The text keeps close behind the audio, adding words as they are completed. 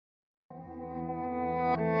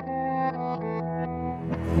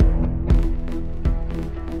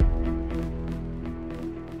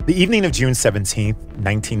The evening of June 17th,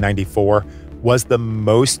 1994, was the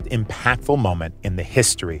most impactful moment in the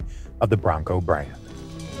history of the Bronco brand.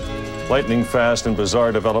 Lightning fast and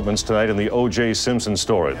bizarre developments tonight in the O.J. Simpson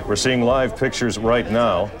story. We're seeing live pictures right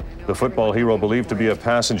now. The football hero believed to be a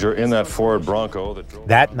passenger in that Ford Bronco.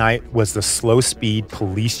 That night was the slow-speed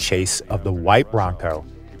police chase of the white Bronco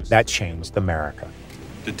that changed America.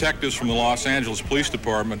 Detectives from the Los Angeles Police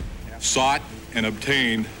Department sought and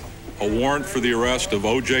obtained a warrant for the arrest of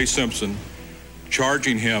O.J. Simpson,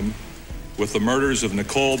 charging him with the murders of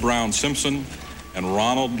Nicole Brown Simpson and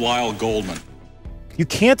Ronald Lyle Goldman. You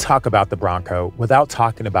can't talk about the Bronco without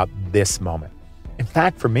talking about this moment. In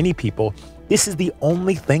fact, for many people, this is the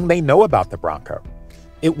only thing they know about the Bronco.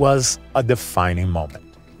 It was a defining moment.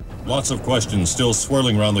 Lots of questions still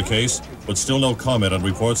swirling around the case, but still no comment on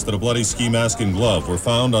reports that a bloody ski mask and glove were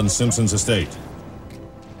found on Simpson's estate.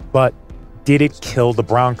 But did it kill the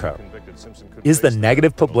Bronco? Is the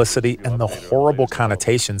negative publicity and the horrible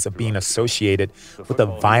connotations of being associated with a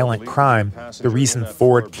violent crime the reason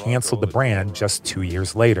Ford canceled the brand just 2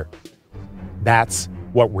 years later? That's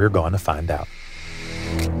what we're going to find out.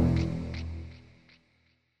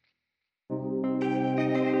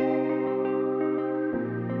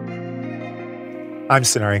 I'm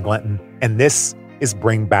Sonari Glinton, and this is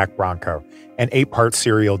Bring Back Bronco, an 8-part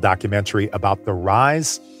serial documentary about the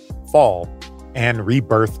rise, fall, and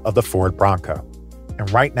rebirth of the Ford Bronco. And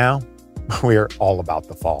right now, we're all about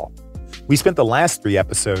the fall. We spent the last 3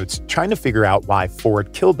 episodes trying to figure out why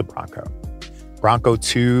Ford killed the Bronco. Bronco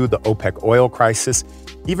 2, the OPEC oil crisis,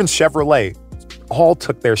 even Chevrolet, all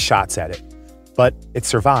took their shots at it. But it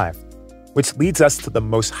survived, which leads us to the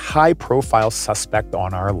most high-profile suspect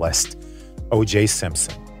on our list, O.J.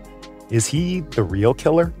 Simpson. Is he the real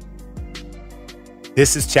killer?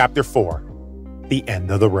 This is Chapter 4, The End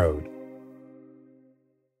of the Road.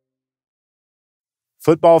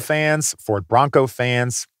 Football fans, Ford Bronco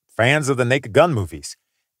fans, fans of the Naked Gun movies,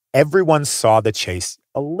 everyone saw the chase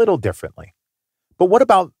a little differently. But what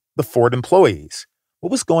about the Ford employees?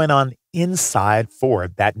 What was going on inside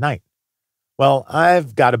Ford that night? Well,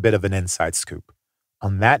 I've got a bit of an inside scoop.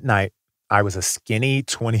 On that night, I was a skinny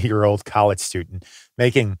 20-year-old college student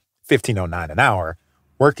making $15.09 an hour,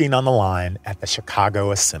 working on the line at the Chicago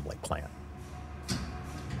assembly plant.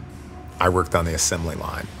 I worked on the assembly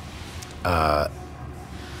line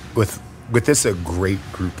with this a great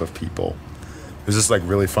group of people. It was just like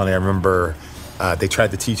really funny. I remember they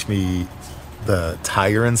tried to teach me the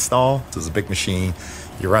tire install. So it's a big machine.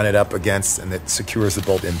 You run it up against, and it secures the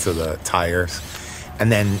bolt into the tires.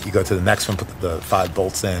 And then you go to the next one, put the 5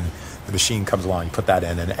 bolts in. The machine comes along, you put that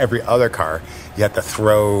in. And every other car, you have to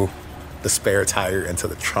throw the spare tire into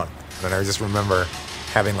the trunk. And I just remember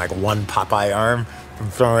having like one Popeye arm from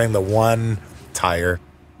throwing the one tire.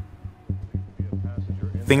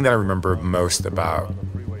 The thing that I remember most about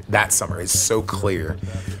that summer is so clear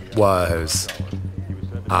was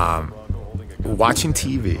watching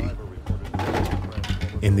TV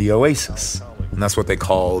in the Oasis. And that's what they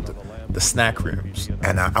called the snack rooms.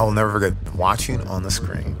 And I'll never forget watching on the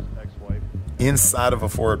screen inside of a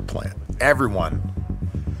Ford plant. Everyone.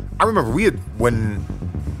 I remember when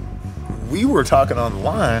we were talking on the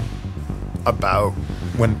line about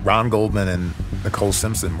when Ron Goldman and Nicole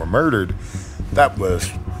Simpson were murdered, that was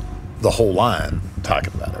the whole line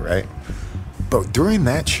talking about it, right? But during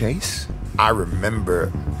that chase, I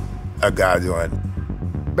remember a guy doing,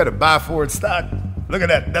 better buy Ford stock. Look at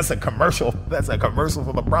that. That's a commercial. That's a commercial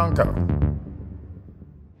for the Bronco.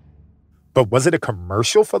 But was it a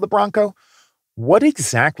commercial for the Bronco? What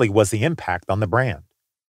exactly was the impact on the brand?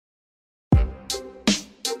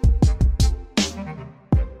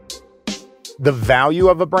 The value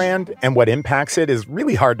of a brand and what impacts it is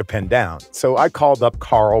really hard to pin down. So I called up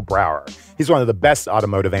Carl Brower. He's one of the best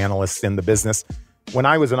automotive analysts in the business. When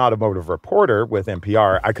I was an automotive reporter with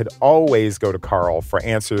NPR, I could always go to Carl for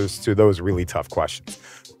answers to those really tough questions.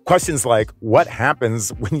 Questions like, what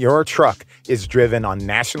happens when your truck is driven on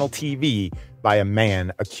national TV by a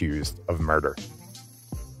man accused of murder?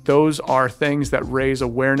 Those are things that raise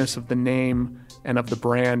awareness of the name and of the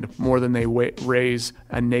brand more than they raise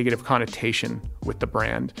a negative connotation with the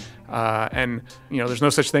brand. And, there's no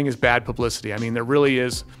such thing as bad publicity. I mean, there really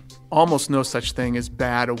is almost no such thing as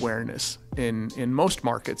bad awareness in most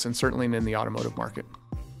markets, and certainly in the automotive market.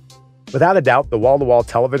 Without a doubt, the wall-to-wall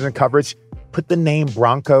television coverage put the name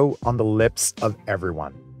Bronco on the lips of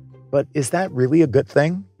everyone. But is that really a good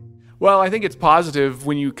thing? Well, I think it's positive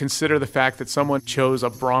when you consider the fact that someone chose a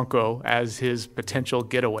Bronco as his potential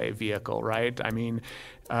getaway vehicle, right? I mean,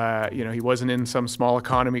 he wasn't in some small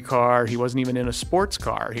economy car. He wasn't even in a sports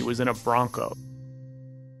car. He was in a Bronco.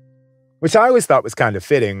 which I always thought was kind of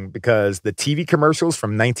fitting because the TV commercials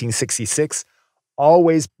from 1966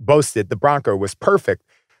 always boasted the Bronco was perfect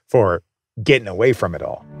for getting away from it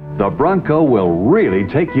all. The Bronco will really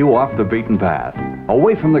take you off the beaten path,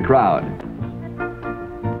 away from the crowd.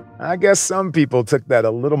 I guess some people took that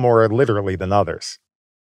a little more literally than others.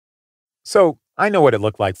 So I know what it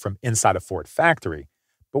looked like from inside a Ford factory,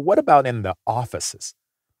 but what about in the offices?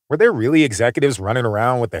 Were there really executives running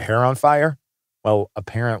around with their hair on fire? Well,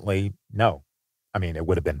 apparently no. I mean, it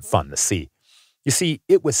would have been fun to see. You see,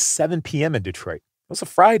 it was 7 p.m. in Detroit. It was a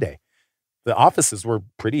Friday. The offices were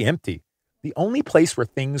pretty empty. The only place where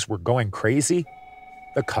things were going crazy,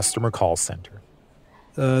 the customer call center.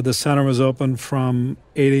 The center was open from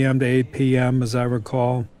 8 a.m. to 8 p.m., as I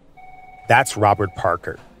recall. That's Robert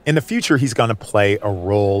Parker. In the future, he's going to play a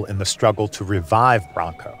role in the struggle to revive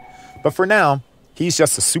Bronco. But for now, he's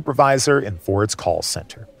just a supervisor in Ford's call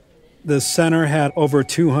center. The center had over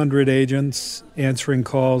 200 agents answering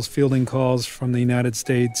calls, fielding calls from the United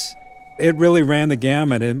States. It really ran the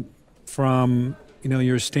gamut from,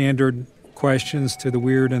 your standard questions to the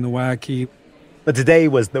weird and the wacky. But today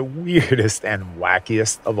was the weirdest and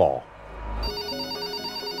wackiest of all.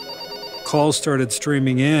 Calls started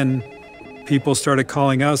streaming in. People started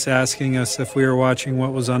calling us, asking us if we were watching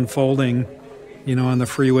what was unfolding, on the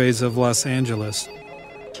freeways of Los Angeles.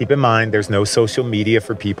 Keep in mind, there's no social media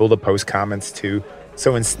for people to post comments to.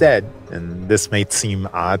 So instead, and this may seem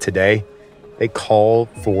odd today, they call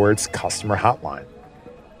Ford's customer hotline.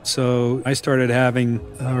 So I started having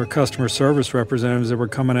our customer service representatives that were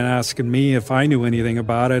coming and asking me if I knew anything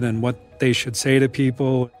about it and what they should say to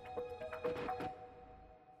people.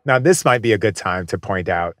 Now, this might be a good time to point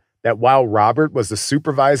out that while Robert was the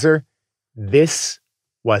supervisor, this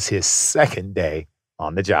was his second day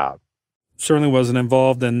on the job. Certainly wasn't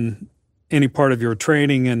involved in any part of your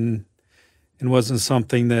training and wasn't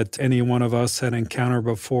something that any one of us had encountered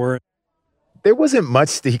before. There wasn't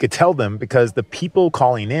much that he could tell them because the people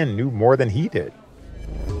calling in knew more than he did.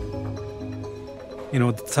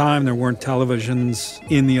 At the time, there weren't televisions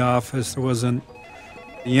in the office. There wasn't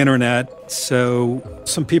the internet. So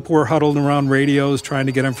some people were huddled around radios trying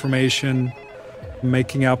to get information,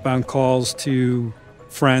 making outbound calls to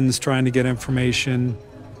friends trying to get information.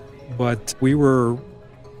 But we were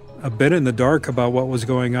a bit in the dark about what was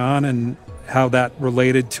going on and how that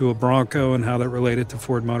related to a Bronco and how that related to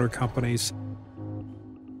Ford Motor Companies.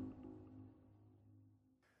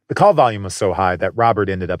 The call volume was so high that Robert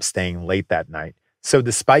ended up staying late that night. So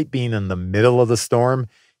despite being in the middle of the storm,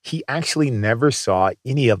 he actually never saw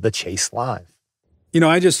any of the chase live.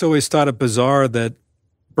 I just always thought it bizarre that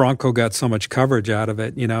Bronco got so much coverage out of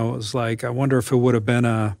it. It was like, I wonder if it would have been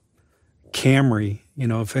a Camry,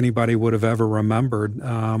 if anybody would have ever remembered,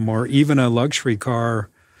 or even a luxury car.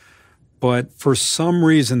 But for some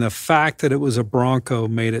reason, the fact that it was a Bronco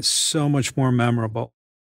made it so much more memorable.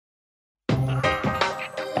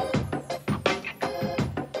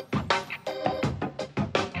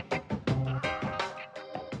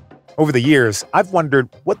 Over the years, I've wondered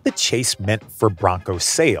what the chase meant for Bronco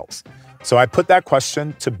sales. So I put that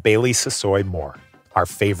question to Bailey Sassoy Moore, our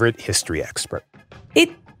favorite history expert. It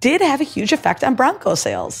did have a huge effect on Bronco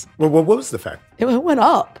sales. Well, what was the effect? It went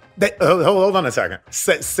up. Hold on a second.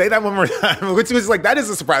 Say that one more time, which was like, that is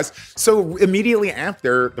a surprise. So immediately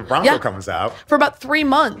after the Bronco comes out. For about 3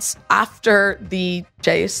 months after the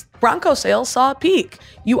chase, Bronco sales saw a peak.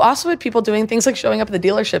 You also had people doing things like showing up at the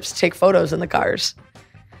dealerships to take photos in the cars.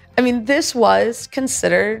 I mean, this was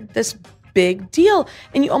considered this big deal.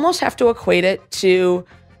 And you almost have to equate it to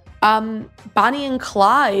Bonnie and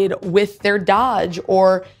Clyde with their Dodge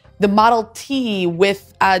or the Model T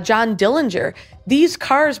with John Dillinger. These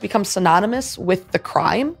cars become synonymous with the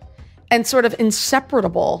crime and sort of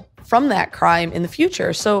inseparable from that crime in the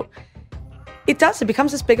future. So it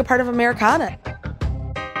becomes this big a part of Americana.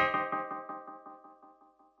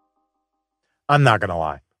 I'm not going to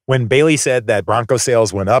lie. When Bailey said that Bronco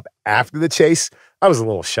sales went up after the chase, I was a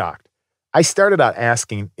little shocked. I started out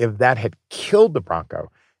asking if that had killed the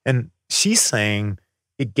Bronco, and she's saying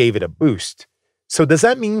it gave it a boost. So does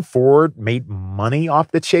that mean Ford made money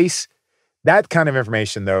off the chase? That kind of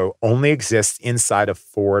information, though, only exists inside of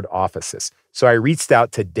Ford offices. So I reached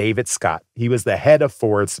out to David Scott. He was the head of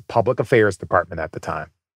Ford's public affairs department at the time.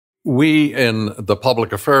 We in the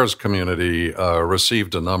public affairs community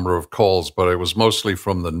received a number of calls, but it was mostly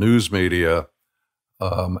from the news media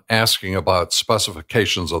asking about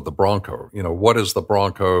specifications of the Bronco. What is the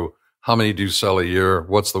Bronco? How many do you sell a year?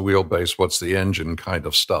 What's the wheelbase? What's the engine kind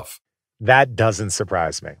of stuff? That doesn't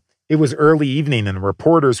surprise me. It was early evening and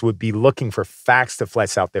reporters would be looking for facts to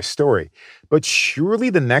flesh out their story. But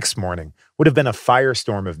surely the next morning would have been a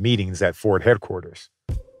firestorm of meetings at Ford headquarters.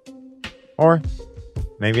 Or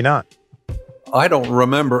maybe not. I don't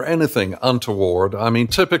remember anything untoward. I mean,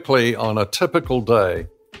 typically on a typical day,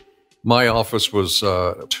 my office was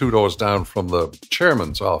 2 doors down from the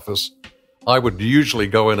chairman's office. I would usually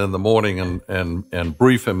go in the morning and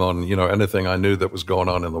brief him on, anything I knew that was going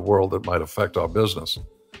on in the world that might affect our business.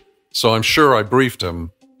 So I'm sure I briefed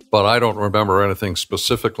him, but I don't remember anything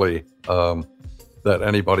specifically that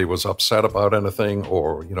anybody was upset about anything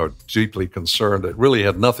or, deeply concerned. It really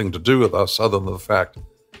had nothing to do with us other than the fact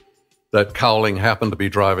that Cowling happened to be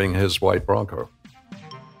driving his white Bronco.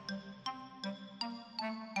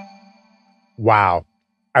 Wow.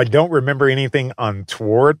 I don't remember anything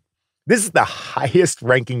untoward. This is the highest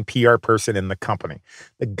ranking PR person in the company,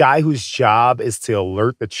 the guy whose job is to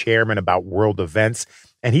alert the chairman about world events,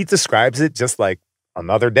 and he describes it just like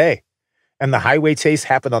another day. And the highway chase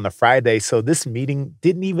happened on the Friday, so this meeting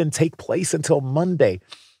didn't even take place until Monday,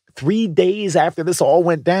 3 days after this all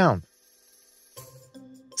went down.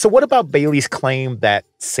 So what about Bailey's claim that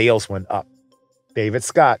sales went up? David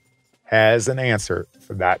Scott has an answer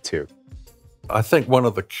for that too. I think one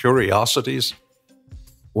of the curiosities,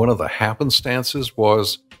 one of the happenstances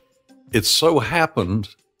was it so happened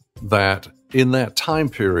that in that time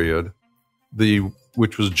period,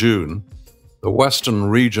 which was June, the Western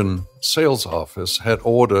Region sales office had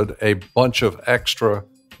ordered a bunch of extra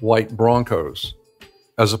white Broncos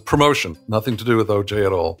as a promotion, nothing to do with OJ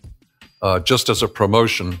at all, just as a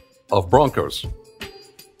promotion of Broncos.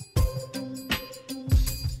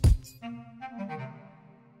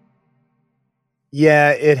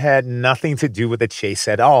 Yeah, it had nothing to do with the chase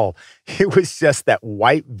at all. It was just that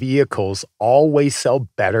white vehicles always sell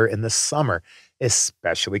better in the summer,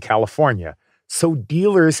 especially California. So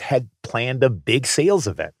dealers had planned a big sales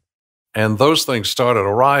event. And those things started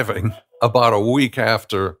arriving about a week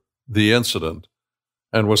after the incident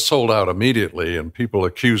and was sold out immediately. And people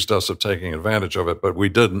accused us of taking advantage of it, but we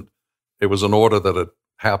didn't. It was an order that had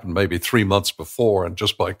happened maybe 3 months before. And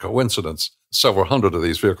just by coincidence, several hundred of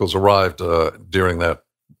these vehicles arrived during that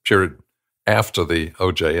period after the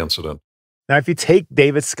OJ incident. Now, if you take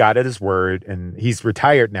David Scott at his word, and he's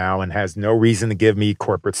retired now and has no reason to give me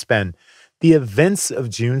corporate spin, the events of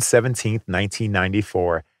June 17th,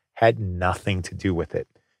 1994 had nothing to do with it.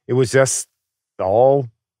 It was just all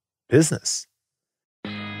business.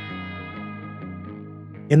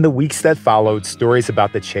 In the weeks that followed, stories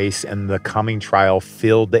about the chase and the coming trial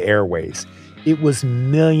filled the airways. It was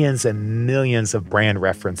millions and millions of brand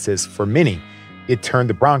references. For many, it turned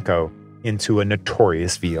the Bronco into a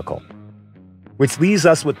notorious vehicle. Which leaves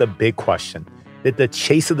us with the big question. Did the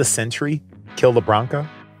chase of the century kill the Bronco?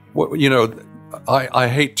 Well, I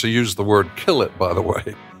hate to use the word kill it, by the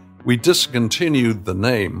way. We discontinued the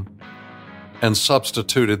name and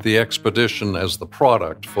substituted the Expedition as the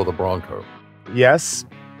product for the Bronco. Yes,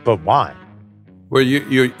 but why? Well,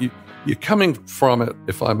 you're coming from it,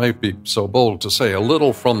 if I may be so bold to say, a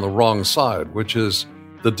little from the wrong side, which is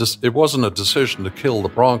it wasn't a decision to kill the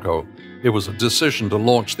Bronco. It was a decision to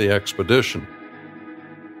launch the Expedition.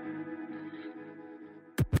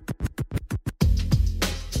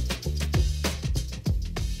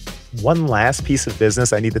 One last piece of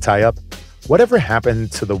business I need to tie up. Whatever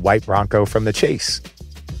happened to the white Bronco from the chase?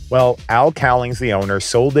 Well, Al Cowlings, the owner,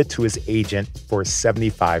 sold it to his agent for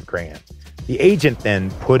 $75,000. The agent then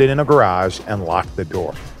put it in a garage and locked the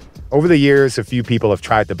door. Over the years, a few people have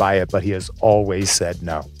tried to buy it, but he has always said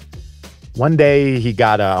no. One day, he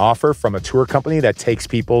got an offer from a tour company that takes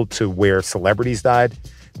people to where celebrities died.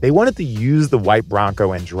 They wanted to use the white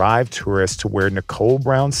Bronco and drive tourists to where Nicole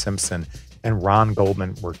Brown Simpson and Ron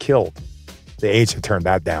Goldman were killed. The agent turned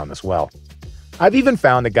that down as well. I've even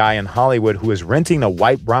found a guy in Hollywood who is renting a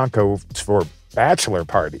white Bronco for bachelor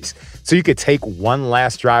parties, so you could take one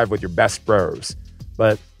last drive with your best bros.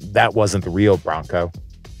 But that wasn't the real Bronco.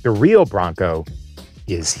 The real Bronco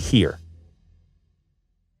is here.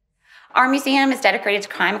 Our museum is dedicated to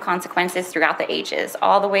crime consequences throughout the ages,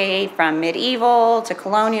 all the way from medieval to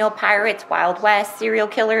colonial, pirates, Wild West, serial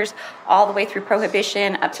killers, all the way through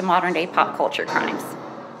Prohibition up to modern-day pop culture crimes.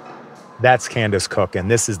 That's Candace Cook,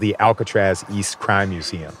 and this is the Alcatraz East Crime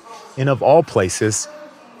Museum in, of all places,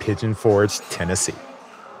 Pigeon Forge, Tennessee.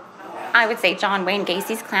 I would say John Wayne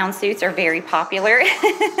Gacy's clown suits are very popular.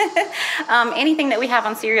 Anything that we have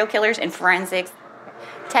on serial killers and forensics.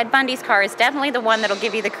 Ted Bundy's car is definitely the one that'll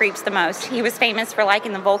give you the creeps the most. He was famous for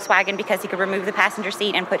liking the Volkswagen because he could remove the passenger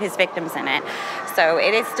seat and put his victims in it. So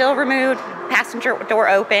it is still removed, passenger door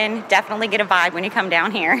open. Definitely get a vibe when you come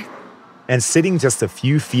down here. And sitting just a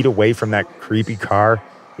few feet away from that creepy car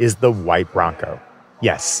is the white Bronco.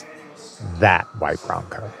 Yes, that white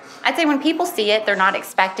Bronco. I'd say when people see it, they're not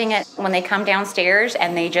expecting it. When they come downstairs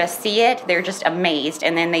and they just see it, they're just amazed.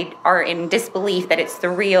 And then they are in disbelief that it's the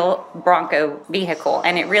real Bronco vehicle.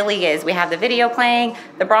 And it really is. We have the video playing,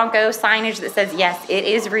 the Bronco signage that says, yes, it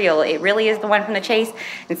is real. It really is the one from the chase.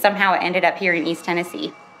 And somehow it ended up here in East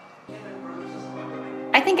Tennessee.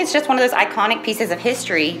 I think it's just one of those iconic pieces of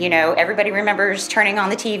history. You know, everybody remembers turning on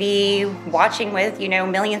the TV, watching with,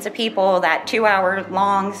 millions of people, that 2-hour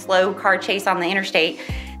long, slow car chase on the interstate.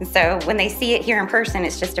 And so when they see it here in person,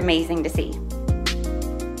 it's just amazing to see.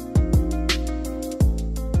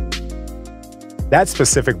 That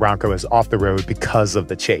specific Bronco is off the road because of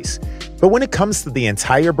the chase. But when it comes to the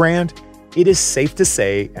entire brand, it is safe to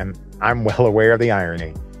say, and I'm well aware of the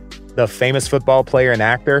irony, the famous football player and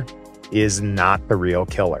actor is not the real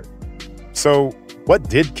killer. So what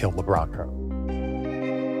did kill the Bronco?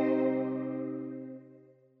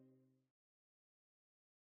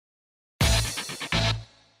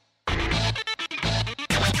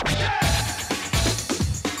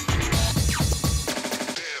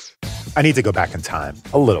 I need to go back in time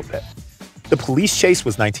a little bit. The police chase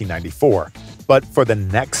was 1994, but for the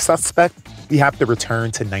next suspect, we have to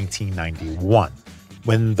return to 1991,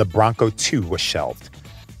 when the Bronco 2 was shelved.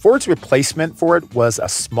 Ford's replacement for it was a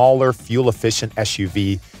smaller, fuel-efficient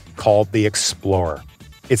SUV called the Explorer.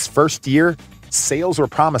 Its first year, sales were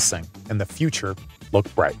promising, and the future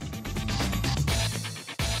looked bright.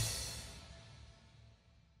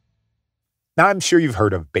 Now, I'm sure you've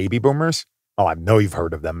heard of baby boomers. Well, I know you've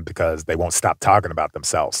heard of them because they won't stop talking about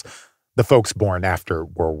themselves. The folks born after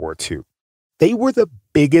World War II. They were the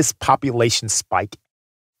biggest population spike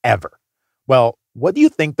ever. Well, what do you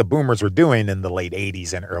think the boomers were doing in the late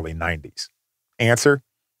 80s and early 90s? Answer: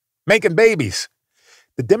 making babies.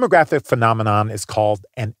 The demographic phenomenon is called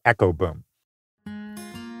an echo boom.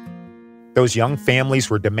 Those young families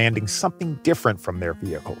were demanding something different from their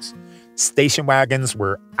vehicles. Station wagons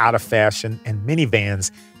were out of fashion, and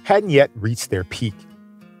minivans hadn't yet reached their peak.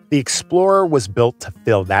 The Explorer was built to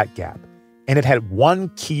fill that gap, and it had one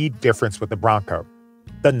key difference with the Bronco: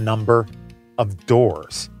 the number of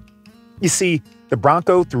doors. You see, the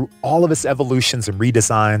Bronco, through all of its evolutions and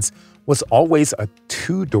redesigns, was always a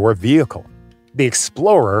 2-door vehicle. The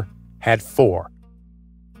Explorer had 4.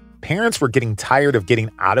 Parents were getting tired of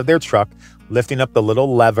getting out of their truck, lifting up the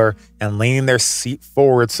little lever, and leaning their seat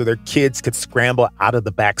forward so their kids could scramble out of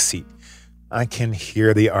the back seat. I can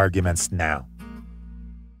hear the arguments now.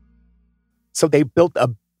 So they built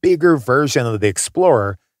a bigger version of the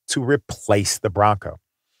Explorer to replace the Bronco.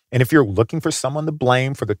 And if you're looking for someone to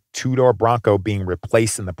blame for the 2-door Bronco being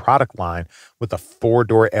replaced in the product line with a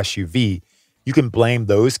 4-door SUV, you can blame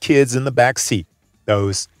those kids in the back seat,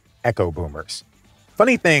 those echo boomers.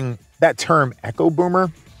 Funny thing, that term echo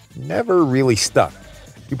boomer never really stuck.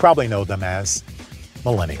 You probably know them as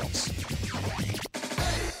millennials.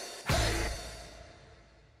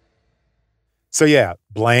 So yeah,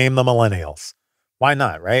 blame the millennials. Why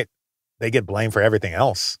not, right? They get blamed for everything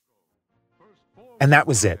else. And that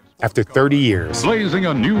was it. After 30 years, blazing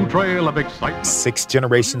a new trail of excitement, 6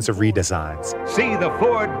 generations of redesigns. See the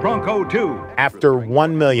Ford Bronco 2. After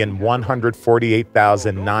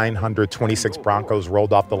 1,148,926 Broncos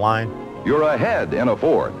rolled off the line, You're ahead in a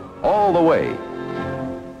Ford, all the way.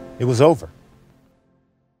 It was over.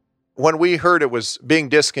 When we heard it was being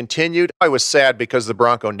discontinued, I was sad because the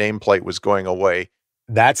Bronco nameplate was going away.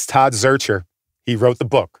 That's Todd Zurcher. He wrote the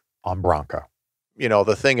book on Bronco.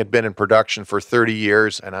 The thing had been in production for 30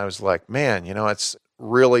 years, and I was like, man, it's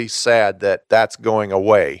really sad that that's going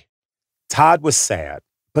away. Todd was sad,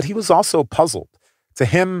 but he was also puzzled. To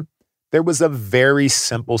him, there was a very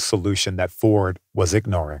simple solution that Ford was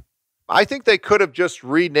ignoring. I think they could have just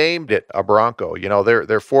renamed it a Bronco.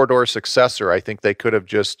 Their 4-door successor, I think they could have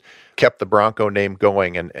just kept the Bronco name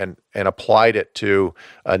going and applied it to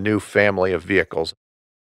a new family of vehicles.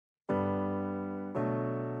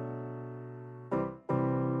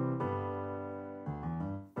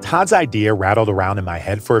 Todd's idea rattled around in my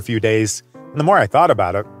head for a few days, and the more I thought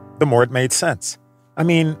about it, the more it made sense. I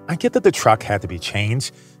mean, I get that the truck had to be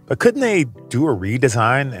changed, but couldn't they do a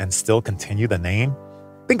redesign and still continue the name?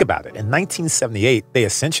 Think about it. In 1978, they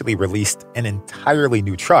essentially released an entirely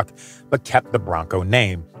new truck, but kept the Bronco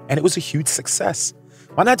name, and it was a huge success.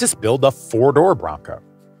 Why not just build a 4-door Bronco?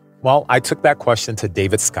 Well, I took that question to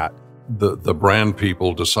David Scott. The brand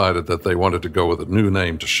people decided that they wanted to go with a new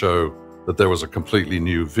name to show that there was a completely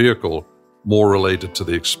new vehicle more related to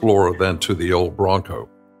the Explorer than to the old Bronco.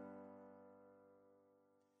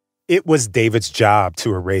 It was David's job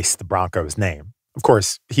to erase the Bronco's name. Of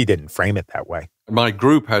course, he didn't frame it that way. My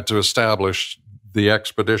group had to establish the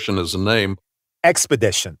Expedition as a name.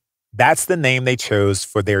 Expedition. That's the name they chose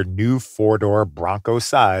for their new four-door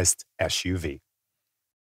Bronco-sized SUV.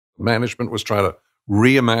 Management was trying to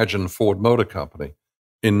reimagine Ford Motor Company.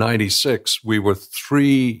 In 96, we were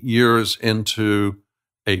 3 years into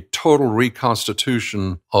a total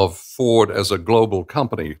reconstitution of Ford as a global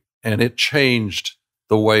company, and it changed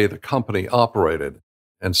the way the company operated.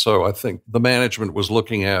 And so I think the management was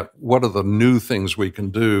looking at what are the new things we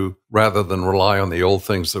can do rather than rely on the old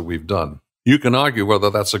things that we've done. You can argue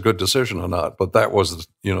whether that's a good decision or not, but that was,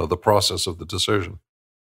 the process of the decision.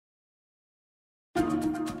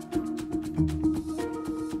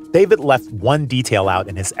 David left one detail out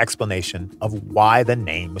in his explanation of why the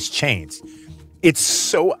name was changed. It's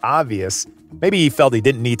so obvious, maybe he felt he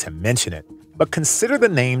didn't need to mention it, but consider the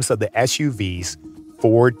names of the SUVs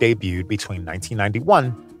Ford debuted between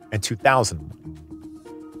 1991 and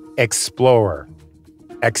 2001. Explorer,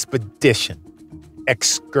 Expedition,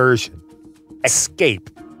 Excursion, Escape.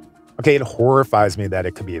 Okay, it horrifies me that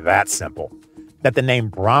it could be that simple. That the name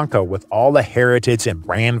Bronco, with all the heritage and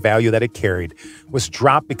brand value that it carried, was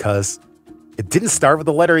dropped because it didn't start with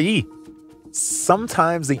the letter E.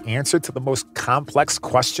 Sometimes the answer to the most complex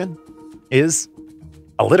question is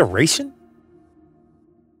alliteration.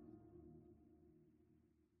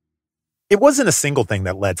 It wasn't a single thing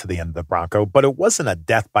that led to the end of the Bronco, but it wasn't a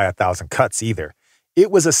death by 1,000 cuts either. It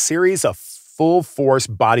was a series of full-force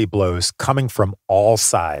body blows coming from all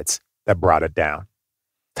sides that brought it down.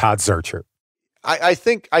 Todd Zurcher. I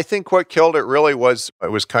think what killed it really was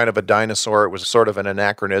it was kind of a dinosaur. It was sort of an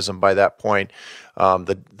anachronism by that point.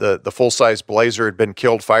 The full-size Blazer had been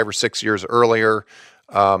killed 5 or 6 years earlier.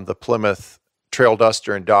 The Plymouth Trail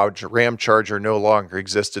Duster and Dodge Ram Charger no longer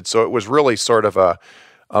existed. So it was really sort of a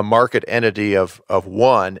market entity of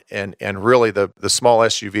one, and really the small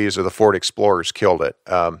SUVs or the Ford Explorers killed it.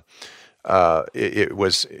 It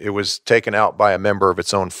was taken out by a member of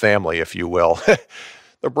its own family, if you will.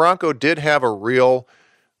 The Bronco did have a real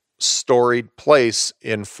storied place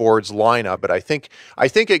in Ford's lineup, but I think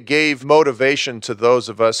it gave motivation to those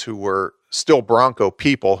of us who were still Bronco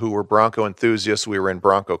people, who were Bronco enthusiasts. We were in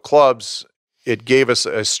Bronco clubs. It gave us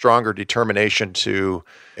a stronger determination to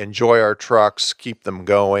enjoy our trucks, keep them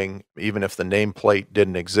going, even if the nameplate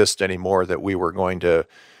didn't exist anymore, that we were going to,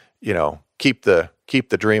 keep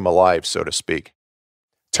the dream alive, so to speak.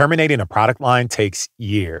 Terminating a product line takes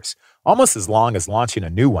years, almost as long as launching a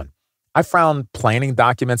new one. I found planning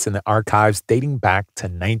documents in the archives dating back to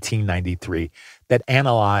 1993 that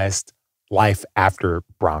analyzed life after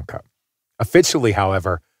Bronco. Officially,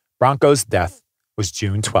 however, Bronco's death was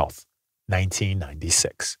June 12th,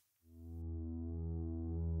 1996.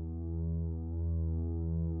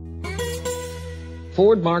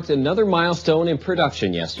 Ford marked another milestone in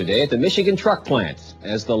production yesterday at the Michigan truck plant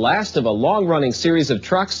as the last of a long-running series of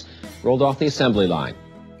trucks rolled off the assembly line.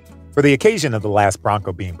 For the occasion of the last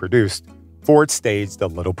Bronco being produced, Ford staged a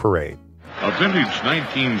little parade. A vintage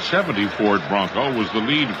 1970 Ford Bronco was the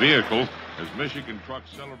lead vehicle as Michigan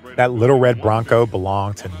trucks celebrated. That little red Bronco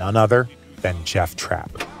belonged to none other than Jeff Trapp.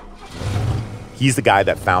 He's the guy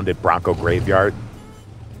that founded Bronco Graveyard.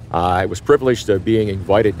 I was privileged of being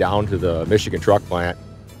invited down to the Michigan truck plant.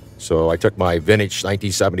 So I took my vintage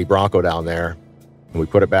 1970 Bronco down there, and we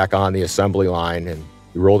put it back on the assembly line, and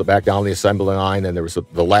we rolled it back down the assembly line. And there was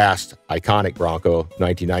the last iconic Bronco,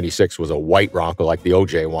 1996, was a white Bronco like the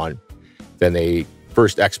OJ one. Then the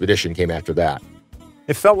first Expedition came after that.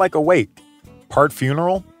 It felt like a wake, part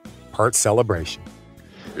funeral, part celebration.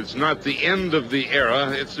 It's not the end of the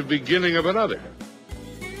era, it's the beginning of another.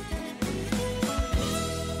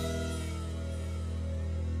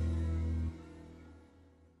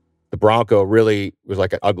 The Bronco really was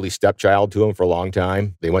like an ugly stepchild to him for a long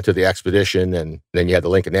time. They went to the Expedition, and then you had the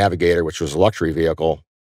Lincoln Navigator, which was a luxury vehicle.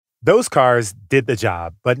 Those cars did the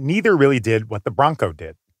job, but neither really did what the Bronco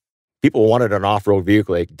did. People wanted an off-road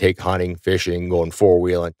vehicle they could take hunting, fishing, going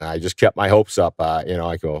four-wheeling. I just kept my hopes up. I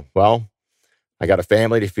go, well, I got a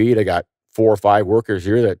family to feed. I got 4 or 5 workers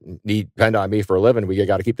here that depend on me for a living. We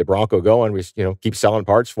got to keep the Bronco going. We, keep selling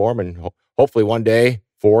parts for them, and hopefully one day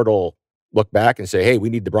Ford will look back and say, hey, we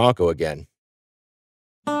need the Bronco again.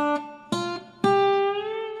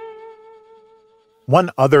 One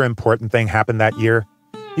other important thing happened that year.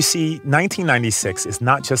 You see, 1996 is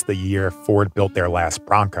not just the year Ford built their last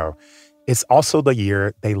Bronco. It's also the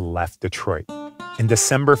year they left Detroit. In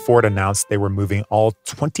December, Ford announced they were moving all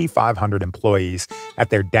 2,500 employees at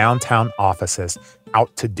their downtown offices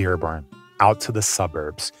out to Dearborn, out to the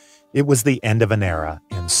suburbs. It was the end of an era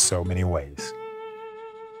in so many ways.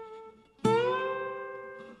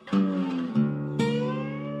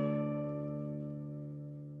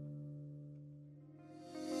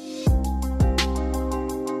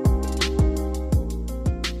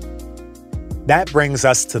 That brings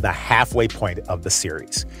us to the halfway point of the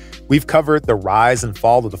series. We've covered the rise and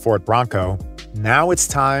fall of the Ford Bronco. Now it's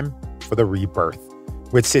time for the rebirth,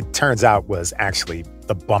 which it turns out was actually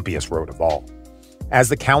the bumpiest road of all. As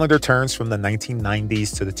the calendar turns from the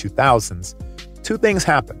 1990s to the 2000s, two things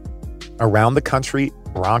happen. Around the country,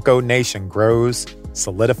 Bronco Nation grows,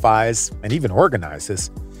 solidifies, and even organizes.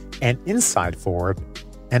 And inside Ford,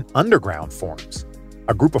 an underground forms,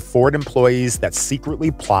 a group of Ford employees that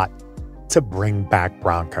secretly plot to bring back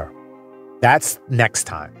Bronco. That's next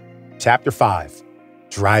time. Chapter 5,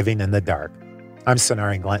 Driving in the Dark. I'm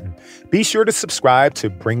Sonari Glenton. Be sure to subscribe to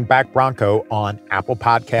Bring Back Bronco on Apple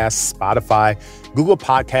Podcasts, Spotify, Google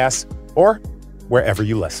Podcasts, or wherever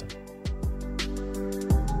you listen.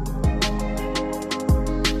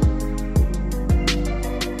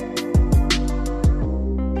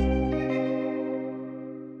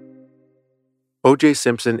 O.J.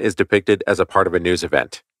 Simpson is depicted as a part of a news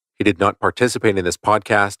event. He did not participate in this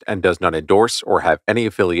podcast and does not endorse or have any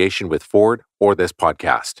affiliation with Ford or this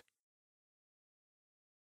podcast.